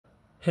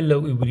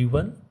Hello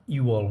everyone,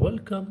 you are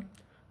welcome.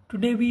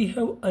 Today we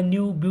have a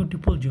new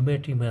beautiful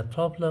geometry math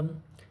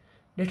problem.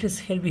 Let us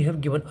here we have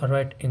given a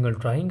right angle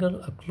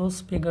triangle, a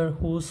closed figure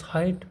whose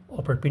height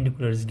or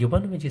perpendicular is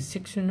given, which is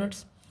 6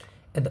 units,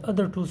 and the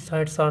other two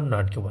sides are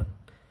not given.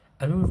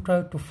 And we will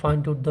try to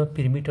find out the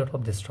perimeter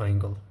of this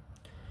triangle.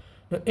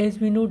 Now as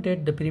we know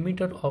that the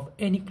perimeter of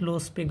any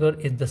closed figure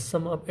is the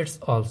sum of its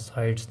all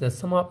sides, the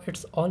sum of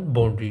its all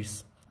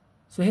boundaries.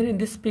 So here in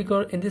this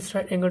figure, in this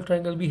right angle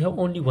triangle, we have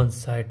only one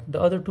side. The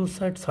other two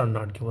sides are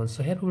not given.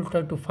 So here we will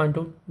try to find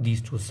out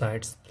these two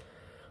sides.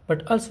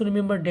 But also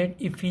remember that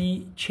if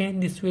we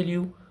change this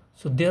value,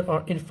 so there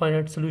are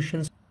infinite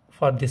solutions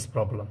for this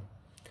problem.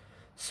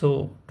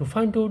 So to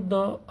find out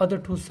the other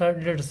two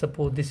sides, let us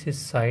suppose this is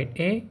side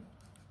A,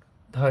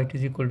 the height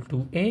is equal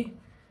to A.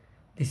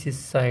 This is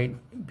side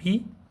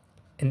B,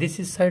 and this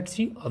is side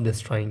C of this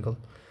triangle.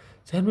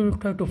 So here we will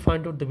try to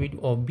find out the value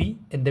of B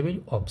and the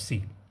value of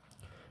C.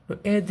 Now,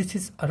 as this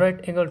is a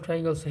right angle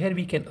triangle, so here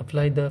we can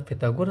apply the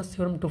Pythagoras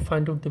theorem to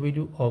find out the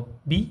value of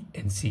B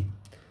and C.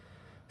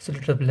 So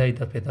let's apply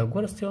the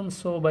Pythagoras theorem.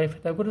 So by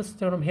Pythagoras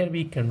theorem here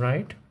we can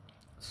write,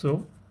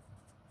 so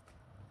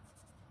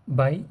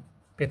by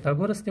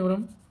Pythagoras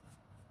theorem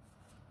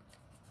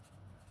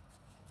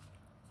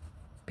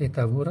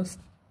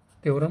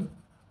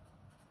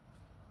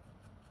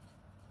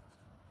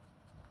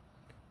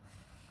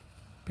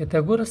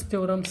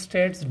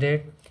states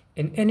that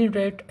in any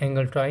right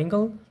angle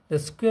triangle, the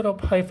square of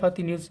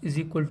hypotenuse is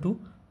equal to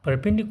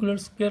perpendicular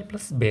square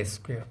plus base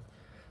square.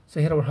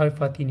 So here our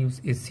hypotenuse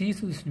is C,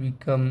 so this will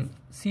become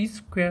C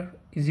square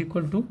is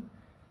equal to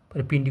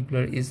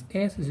perpendicular is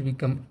A, so this will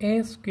become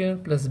A square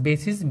plus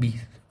base is B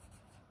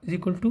is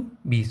equal to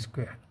B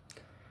square.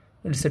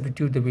 Let's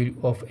substitute the value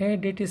of A,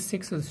 that is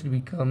 6, so this will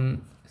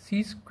become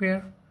C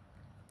square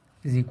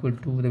is equal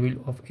to the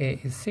value of A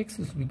is 6,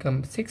 so this will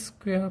become 6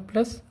 square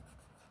plus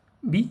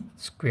B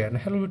square. Now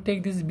here we will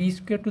take this B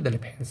square to the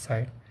left hand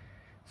side.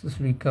 So this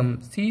will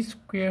become C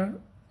square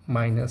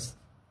minus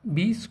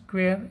B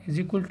square is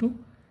equal to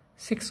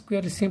 6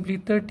 square is simply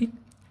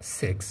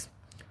 36.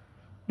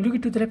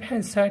 Look to the left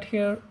hand side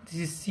here. This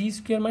is C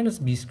square minus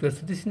B square.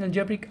 So this is an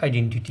algebraic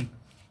identity.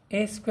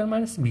 A square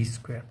minus B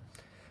square.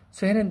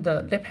 So here in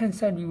the left hand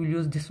side we will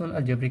use this one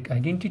algebraic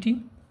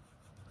identity.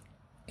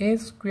 A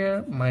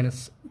square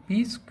minus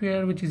B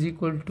square, which is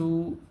equal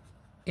to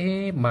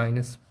A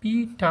minus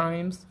B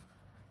times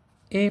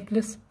A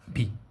plus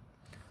B.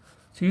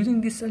 So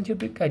using this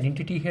algebraic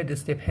identity here,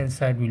 this left hand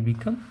side will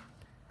become,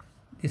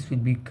 this will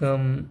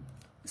become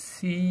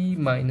C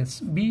minus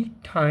B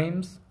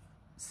times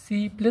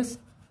C plus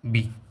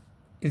B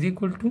is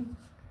equal to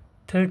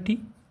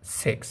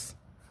 36.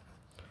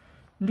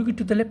 Look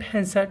to the left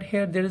hand side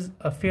here, there is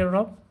a pair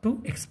of two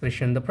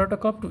expression, the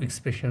product of two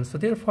expressions. So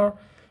therefore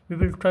we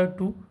will try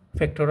to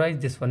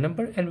factorize this one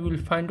number and we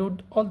will find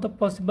out all the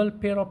possible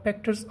pair of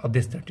factors of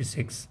this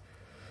 36.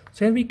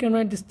 So here we can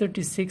write this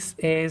 36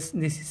 as,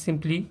 this is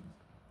simply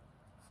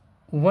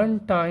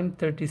 1 times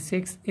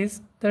 36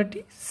 is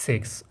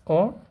 36,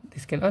 or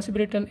this can also be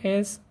written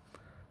as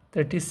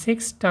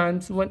 36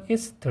 times 1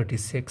 is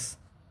 36.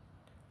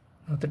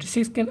 Now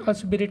 36 can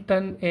also be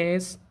written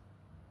as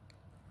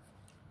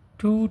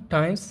 2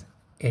 times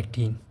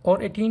 18 or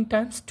 18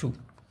 times 2.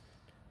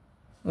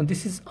 Now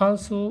this is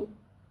also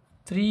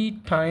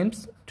 3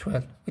 times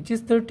 12, which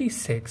is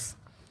 36.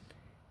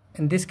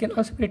 And this can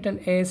also be written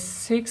as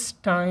 6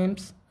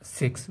 times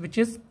 6, which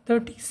is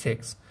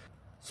 36.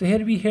 So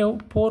here we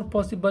have 4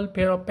 possible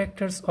pair of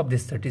factors of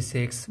this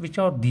 36, which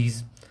are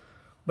these.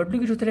 But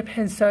look to the left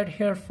hand side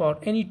here, for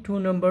any two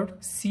numbers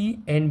C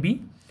and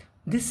B,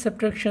 this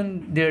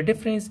subtraction, their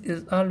difference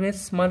is always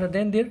smaller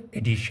than their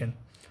addition.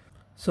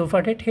 So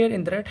for that, here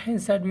in the right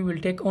hand side we will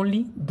take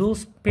only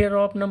those pair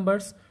of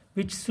numbers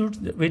which suits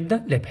with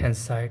the left hand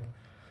side.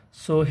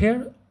 So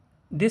here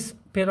this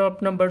pair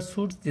of numbers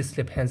suits this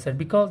left hand side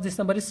because this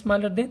number is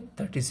smaller than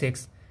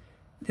 36.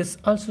 This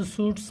also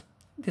suits,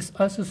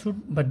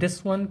 but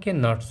this one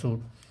cannot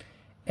suit.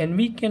 And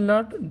we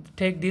cannot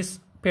take this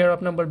pair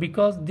of number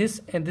because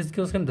this and this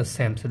gives them the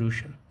same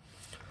solution.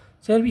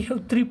 So here we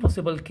have 3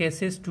 possible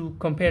cases to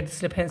compare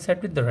this left hand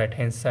side with the right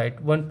hand side.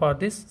 One for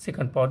this,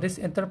 second for this,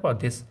 and third for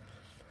this.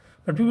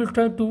 But we will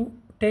try to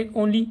take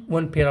only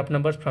one pair of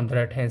numbers from the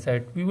right hand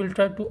side. We will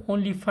try to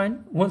only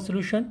find one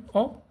solution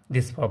of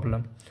this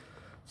problem.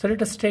 So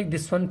let us take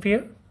this one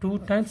pair, 2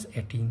 times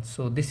 18.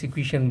 So this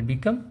equation will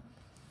become,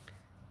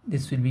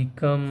 this will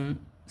become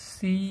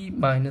C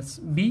minus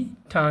B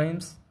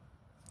times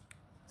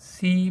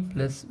C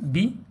plus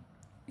B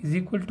is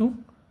equal to,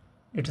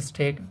 let us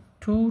take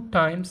 2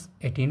 times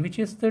 18, which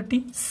is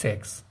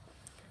 36.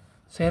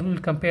 So here we will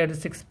compare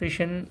this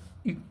expression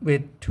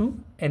with 2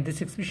 and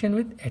this expression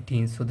with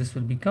 18. So this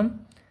will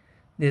become,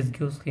 this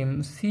gives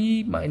him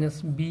C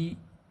minus B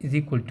is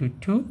equal to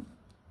 2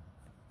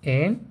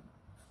 and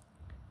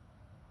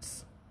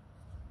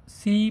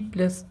C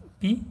plus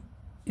B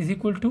is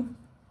equal to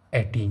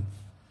 18.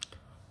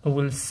 Now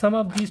we'll sum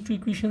up these two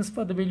equations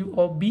for the value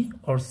of B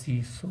or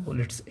C. So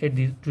let's add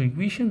these two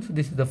equations. So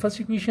this is the first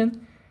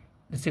equation.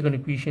 The second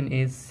equation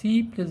is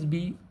C plus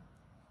B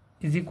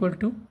is equal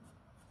to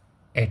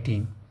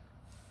 18.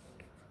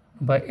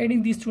 By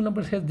adding these two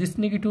numbers here, this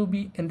negative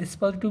B and this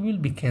positive will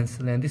be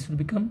cancelled, and this will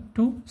become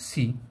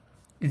 2C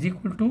is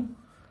equal to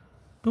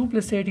 2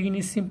 plus 18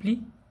 is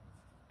simply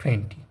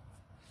 20.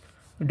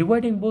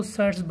 Dividing both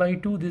sides by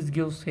 2, this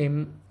gives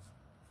him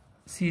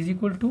C is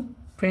equal to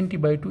 20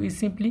 by 2 is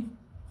simply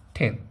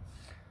 10.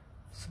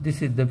 So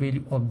this is the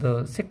value of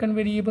the second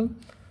variable.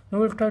 Now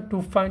we'll try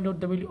to find out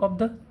the value of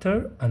the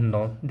third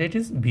unknown, that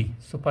is B.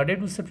 So part A,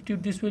 we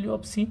substitute this value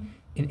of C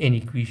in any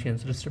equation.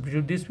 So let's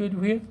substitute this value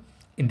here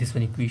in this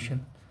one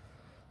equation.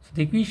 So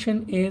the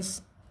equation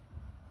is,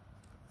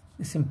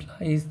 this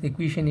implies the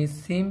equation is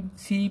same,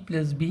 C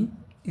plus B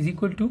is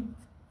equal to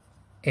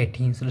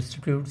 18. So let's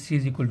substitute C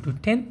is equal to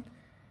 10.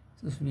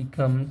 So this will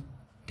become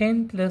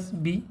 10 plus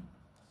B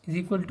is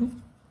equal to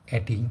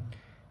 18.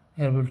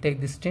 And we'll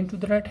take this 10 to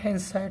the right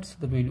hand side. So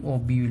the value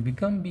of B will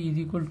become, B is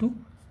equal to,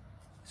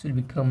 this will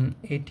become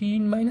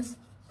 18 minus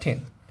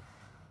 10.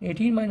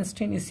 18 minus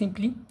 10 is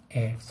simply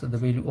add. So the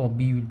value of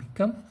B will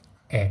become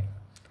add.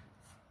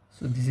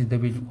 So this is the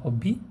value of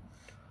B.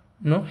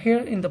 Now here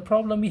in the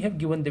problem we have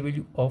given the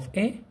value of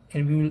A,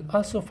 and we will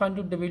also find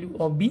out the value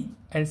of B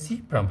and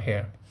C from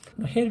here.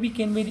 Now here we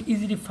can very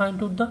easily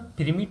find out the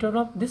perimeter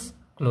of this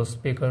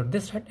closed paper,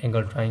 this right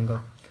angle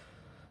triangle.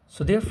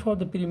 So therefore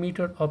the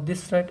perimeter of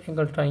this right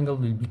angle triangle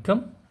will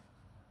become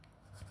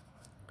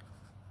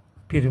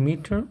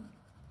perimeter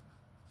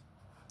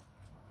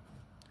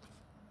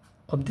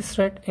of this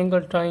right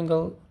angle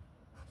triangle,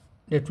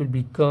 that will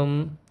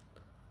become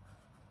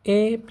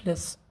A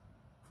plus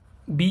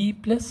B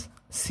plus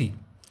C.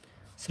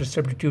 So let's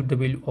substitute the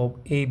value of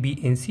A, B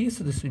and C.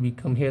 So this will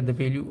become, here the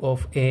value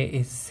of A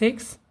is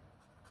 6,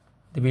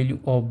 the value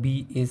of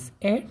B is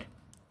 8,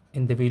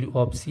 and the value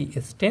of C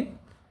is 10.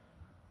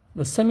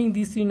 Now summing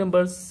these three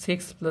numbers,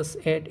 6 plus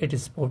 8, it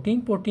is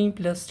 14, 14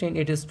 plus 10,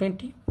 it is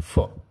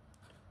 24.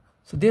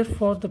 So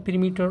therefore the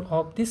perimeter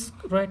of this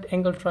right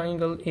angle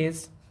triangle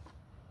is,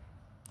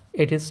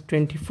 it is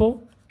 24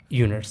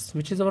 units,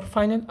 which is our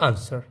final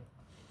answer.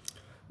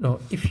 Now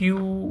if you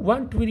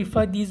want to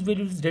verify these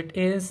values, that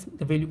is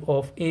the value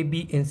of A,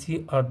 B and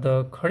C are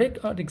the correct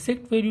or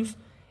exact values,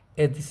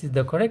 if this is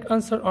the correct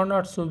answer or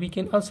not, so we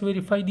can also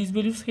verify these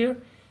values here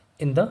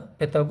in the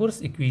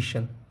Pythagoras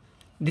equation.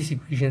 This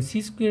equation,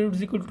 C squared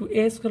is equal to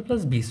A square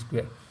plus B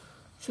square.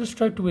 So let's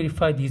try to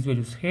verify these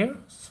values here.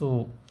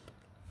 So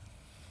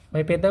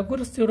by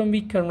Pythagoras theorem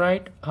we can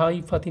write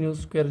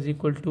hypotenuse square is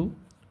equal to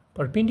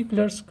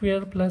perpendicular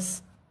square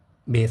plus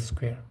base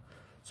square.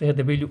 So here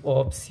the value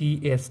of C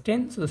is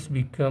 10, so this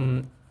will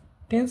become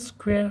 10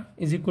 square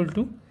is equal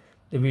to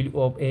the value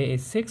of A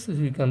is 6, so this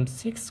will become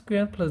 6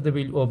 square plus the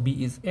value of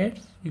B is 8,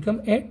 so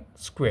become 8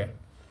 square.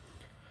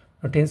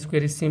 Now 10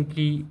 square is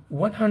simply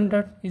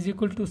 100 is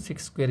equal to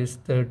 6 square is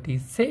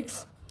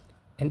 36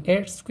 and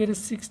 8 square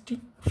is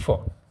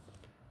 64.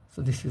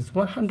 So this is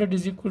 100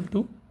 is equal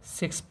to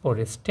 6 4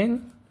 is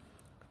 10,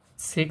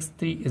 6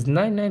 3 is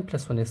 9, 9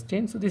 plus 1 is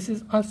 10, so this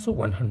is also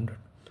 100.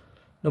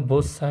 Now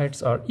both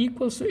sides are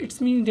equal, so it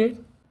means that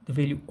the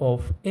value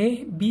of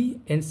A,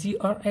 B and C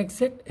are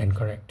exact and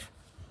correct.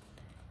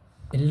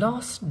 And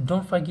last,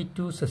 don't forget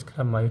to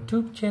subscribe my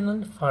YouTube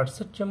channel for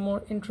such a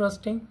more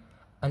interesting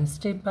and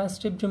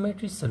step-by-step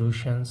geometry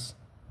solutions.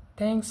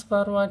 Thanks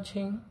for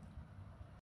watching.